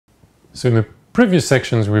So in the previous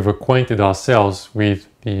sections, we've acquainted ourselves with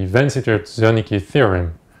the Van-Cittert Zernike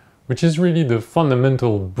theorem, which is really the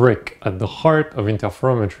fundamental brick at the heart of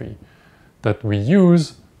interferometry that we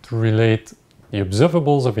use to relate the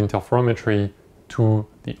observables of interferometry to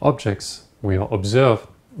the objects we're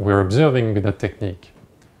observing with that technique.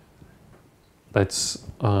 Let's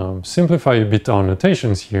simplify a bit our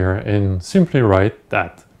notations here and simply write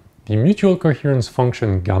that the mutual coherence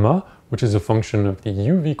function gamma, which is a function of the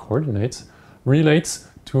UV coordinates, relates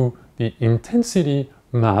to the intensity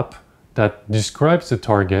map that describes the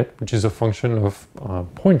target, which is a function of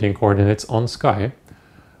pointing coordinates on sky,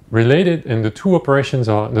 related, and the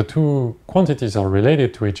two quantities are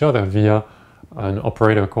related to each other via an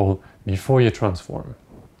operator called the Fourier transform.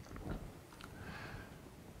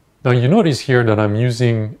 Now you notice here that I'm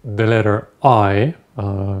using the letter I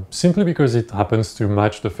simply because it happens to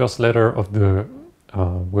match the first letter of the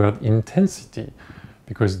word intensity,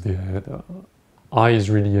 because the I is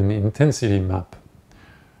really an intensity map.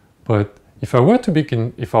 But if I wanted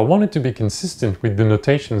to be consistent with the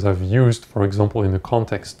notations I've used, for example, in the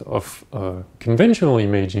context of conventional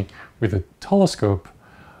imaging with a telescope,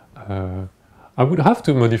 I would have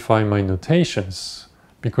to modify my notations,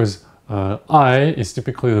 because I is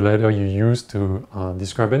typically the letter you use to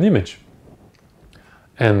describe an image.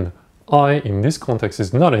 And I, in this context,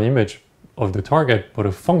 is not an image of the target, but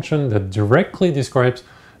a function that directly describes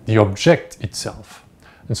the object itself.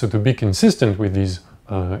 And so to be consistent with these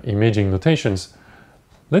imaging notations,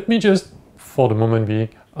 let me just, for the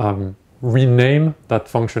moment rename that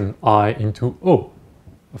function I into O,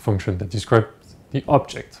 a function that describes the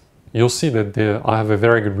object. You'll see that I have a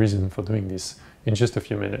very good reason for doing this in just a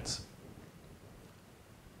few minutes.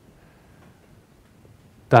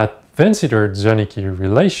 That Van-Cittert Zernike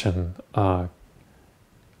relation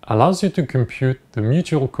allows you to compute the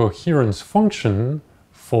mutual coherence function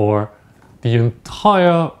for the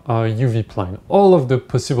entire UV plane, all of the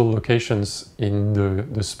possible locations in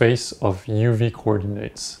the space of UV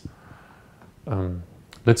coordinates.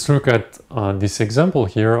 Let's look at this example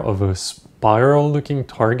here of a spiral-looking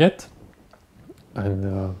target.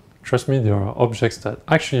 And trust me, there are objects that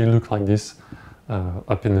actually look like this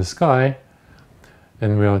up in the sky.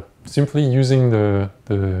 And we are simply using the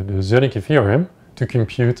Zernike theorem to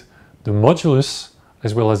compute the modulus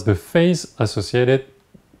as well as the phase associated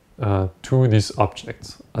to this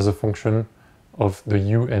object as a function of the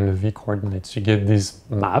u and the v coordinates. You get these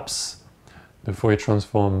maps, the Fourier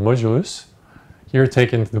transform modulus, here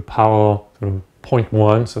taken to the power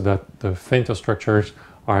 0.1 so that the fainter structures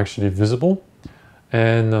are actually visible,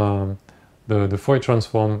 and the Fourier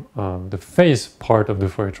transform, the phase part of the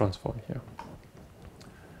Fourier transform here.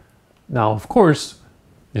 Now, of course,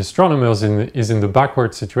 the astronomer is in the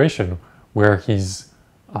backward situation where he's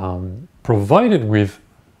provided with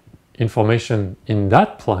information in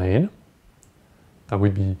that plane, that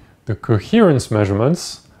would be the coherence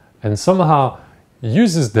measurements, and somehow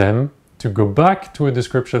uses them to go back to a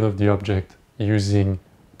description of the object using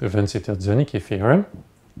the Van-Cittert Zernike theorem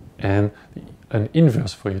and an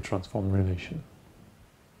inverse Fourier transform relation.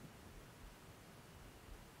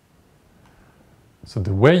 So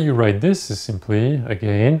the way you write this is simply,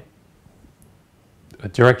 again, a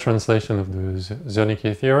direct translation of the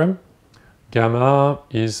Zernike theorem. Gamma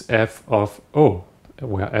is f of O,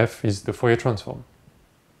 where f is the Fourier transform.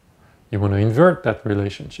 You want to invert that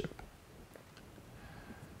relationship.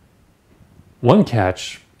 One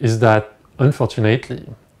catch is that,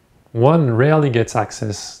 unfortunately, one rarely gets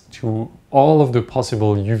access to all of the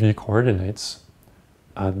possible UV coordinates.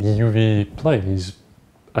 The UV plane is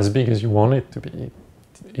as big as you want it to be.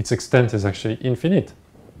 Its extent is actually infinite.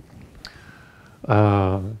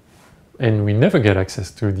 And we never get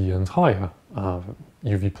access to the entire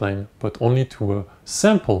UV plane, but only to a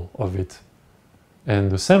sample of it.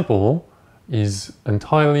 And the sample is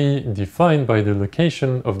entirely defined by the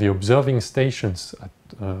location of the observing stations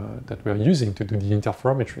that we are using to do the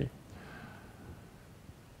interferometry.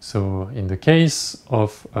 So in the case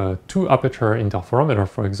of a 2-aperture interferometer,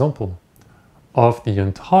 for example, of the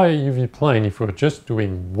entire UV plane, if we're just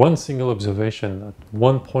doing one single observation at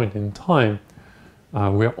one point in time,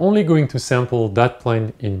 we're only going to sample that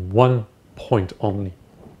plane in one point only,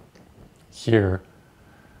 here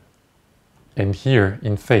and here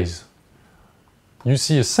in phase. You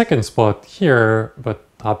see a second spot here, but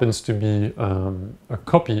happens to be a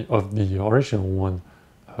copy of the original one.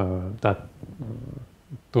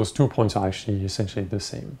 Those 2 points are actually essentially the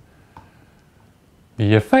same.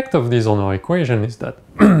 The effect of this on our equation is that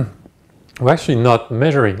we're actually not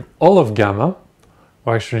measuring all of gamma,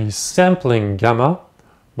 we're actually sampling gamma,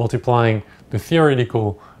 multiplying the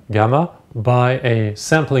theoretical gamma by a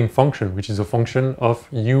sampling function, which is a function of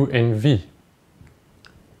u and v.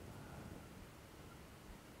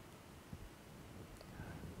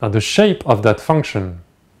 Now the shape of that function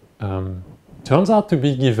turns out to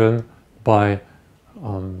be given by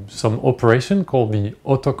some operation called the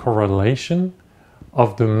autocorrelation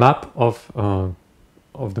of the map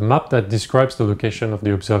that describes the location of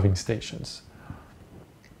the observing stations.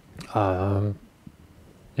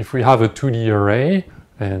 If we have a 2D array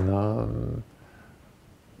and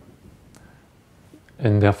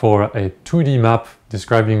therefore a 2D map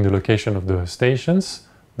describing the location of the stations,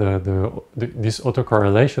 this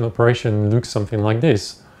autocorrelation operation looks something like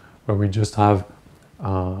this, where we just have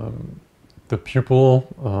the pupil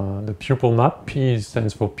map. P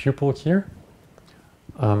stands for pupil here.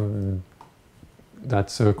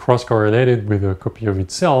 That's cross-correlated with a copy of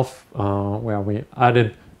itself, where we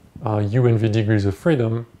added u and v degrees of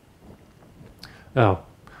freedom. Now,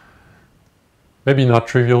 maybe not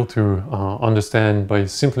trivial to understand by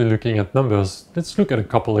simply looking at numbers. Let's look at a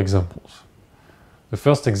couple examples. The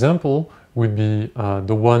first example would be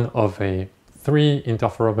the one of a three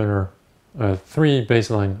baseline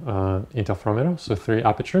interferometer, so 3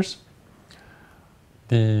 apertures.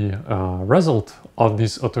 The result of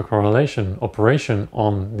this autocorrelation operation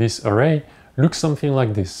on this array looks something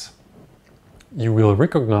like this. You will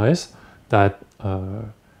recognize that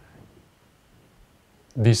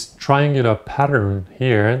this triangular pattern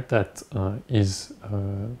here that is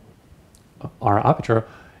our aperture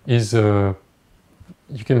is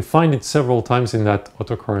you can find it several times in that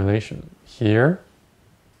autocorrelation. Here,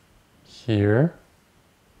 here,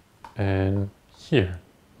 and here.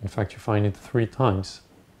 In fact, you find it 3 times.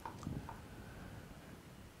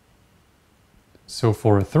 So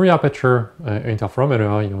for a 3 aperture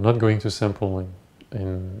interferometer, you're not going to sample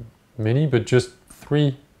in many, but just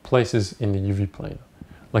 3 places in the UV plane.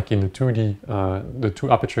 Like in the 2D, the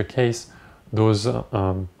 2 aperture case, those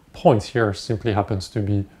points here simply happens to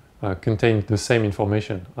be contain the same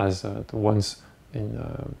information as the ones in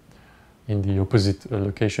the opposite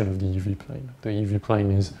location of the UV plane. The UV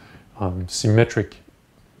plane is symmetric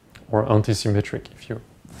or anti-symmetric if you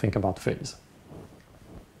think about phase.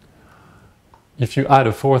 If you add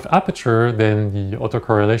a 4th aperture, then the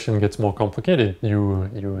autocorrelation gets more complicated. You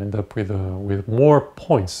end up with more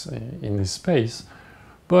points in this space,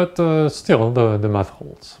 but still the math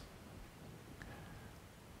holds.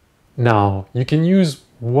 Now you can use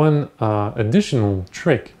one additional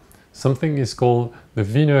trick. Something is called the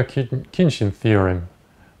Wiener-Khinchin theorem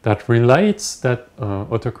that relates that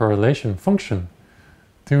autocorrelation function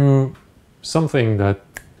to something that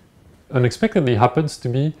unexpectedly happens to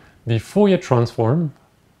be the Fourier transform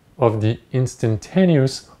of the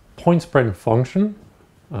instantaneous point spread function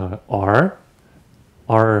R.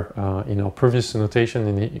 R in our previous notation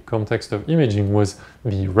in the context of imaging was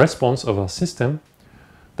the response of our system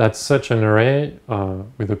that such an array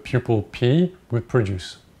with a pupil P would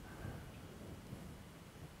produce.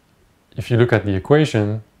 If you look at the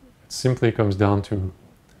equation, it simply comes down to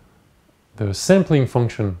the sampling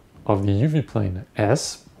function of the UV plane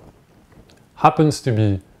S happens to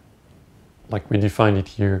be, like we defined it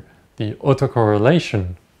here, the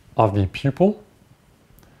autocorrelation of the pupil,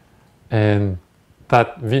 and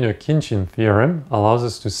that Wiener-Khinchin theorem allows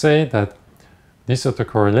us to say that this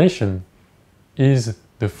autocorrelation is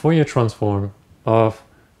the Fourier transform of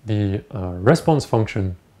the response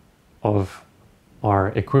function of our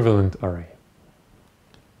equivalent array.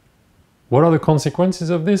 What are the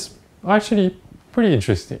consequences of this? Actually, pretty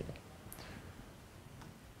interesting.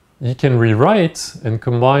 You can rewrite and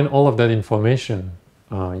combine all of that information.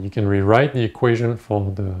 You can rewrite the equation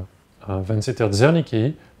for the Van-Cittert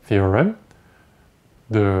Zernike theorem,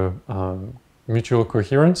 the mutual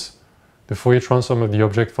coherence, the Fourier transform of the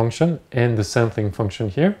object function, and the sampling function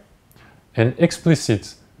here, and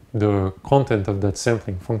explicit the content of that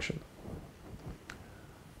sampling function.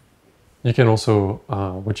 You can also,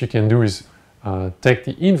 what you can do is take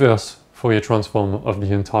the inverse Fourier transform of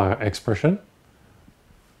the entire expression.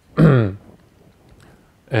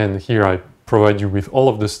 And here I provide you with all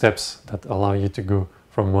of the steps that allow you to go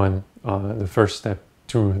from the first step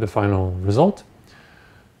to the final result.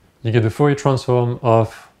 You get the Fourier transform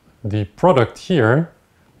of the product here,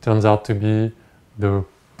 turns out to be the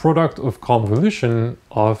product of convolution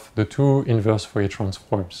of the 2 inverse Fourier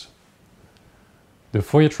transforms. The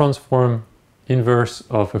Fourier transform inverse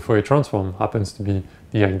of a Fourier transform happens to be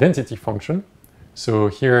the identity function. So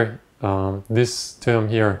here, this term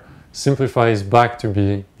here simplifies back to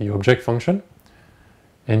be the object function.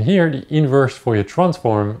 And here, the inverse Fourier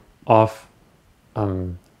transform of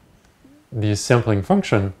the sampling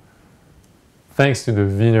function, thanks to the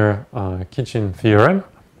Wiener-Kitchin theorem,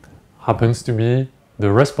 happens to be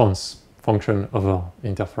the response function of our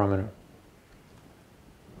interferometer.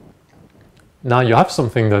 Now you have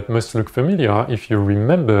something that must look familiar if you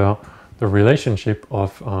remember the relationship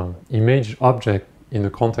of image object in the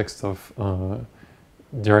context of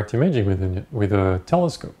direct imaging with a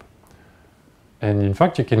telescope. And in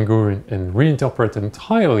fact, you can go and reinterpret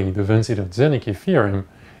entirely the Van-Cittert Zernike theorem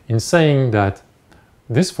in saying that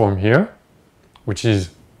this form here, which is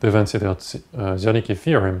the Van-Cittert Zernike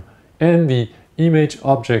theorem, and the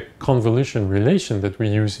image-object convolution relation that we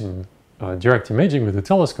use in direct imaging with the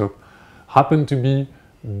telescope happen to be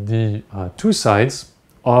the two sides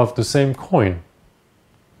of the same coin.